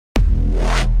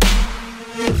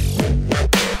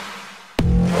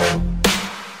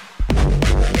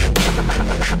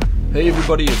Hey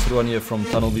everybody, it's Ruan here from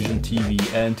Tunnel Vision TV,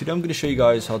 and today I'm going to show you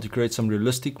guys how to create some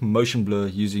realistic motion blur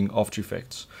using After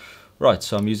Effects. Right,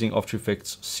 so I'm using After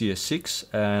Effects CS6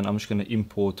 and I'm just going to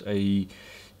import a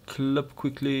clip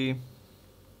quickly,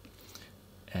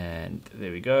 and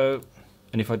there we go.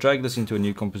 And if I drag this into a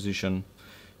new composition,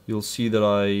 you'll see that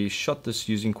I shot this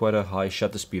using quite a high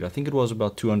shutter speed. I think it was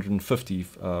about 250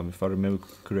 if I remember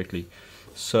correctly.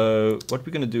 So what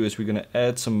we're going to do is we're going to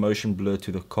add some motion blur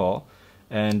to the car.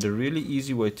 And a really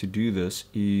easy way to do this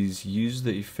is use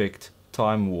the effect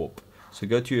time warp. So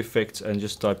go to your effects and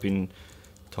just type in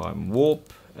time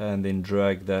warp and then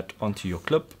drag that onto your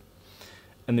clip.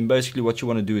 And then basically what you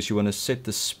want to do is you want to set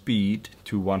the speed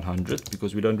to 100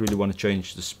 because we don't really want to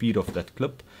change the speed of that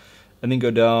clip. And then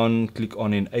go down, click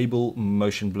on enable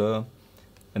motion blur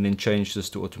and then change this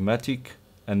to automatic.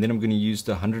 And then I'm going to use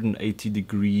the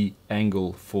 180-degree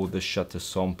angle for the shutter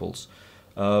samples.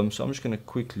 So I'm just going to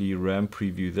quickly RAM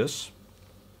preview this.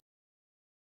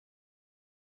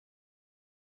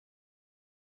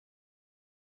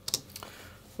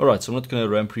 Alright, so I'm not going to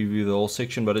RAM preview the whole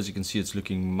section, but as you can see it's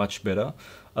looking much better.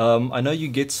 I know you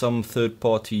get some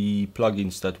third-party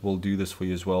plugins that will do this for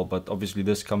you as well, but obviously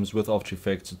this comes with After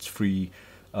Effects, it's free.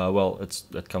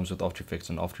 That comes with After Effects,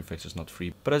 and After Effects is not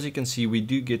free. But as you can see, we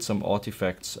do get some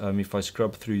artifacts. If I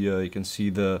scrub through here, you can see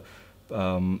the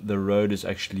road is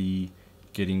actually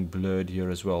getting blurred here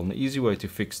as well. And the easy way to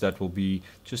fix that will be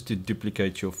just to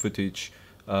duplicate your footage.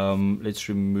 Let's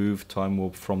remove time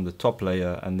warp from the top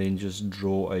layer and then just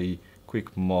draw a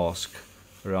quick mask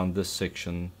around this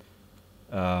section,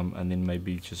 and then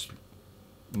maybe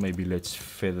let's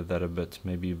feather that a bit,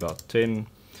 maybe about 10,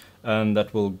 and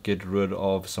that will get rid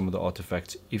of some of the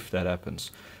artifacts if that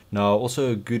happens. Now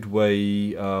also a good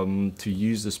way to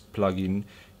use this plugin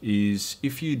is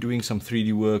if you're doing some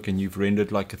 3D work and you've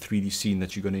rendered like a 3D scene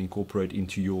that you're going to incorporate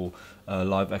into your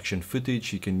live action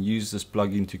footage, you can use this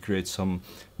plugin to create some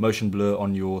motion blur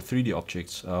on your 3D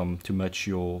objects to match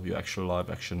your actual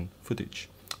live action footage,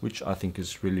 which I think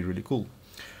is really cool.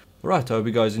 Alright, I hope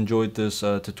you guys enjoyed this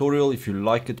tutorial. If you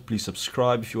like it, please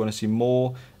subscribe if you want to see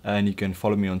more, and you can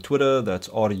follow me on Twitter, that's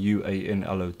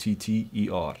RUANLOTTER.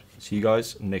 See you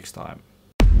guys next time.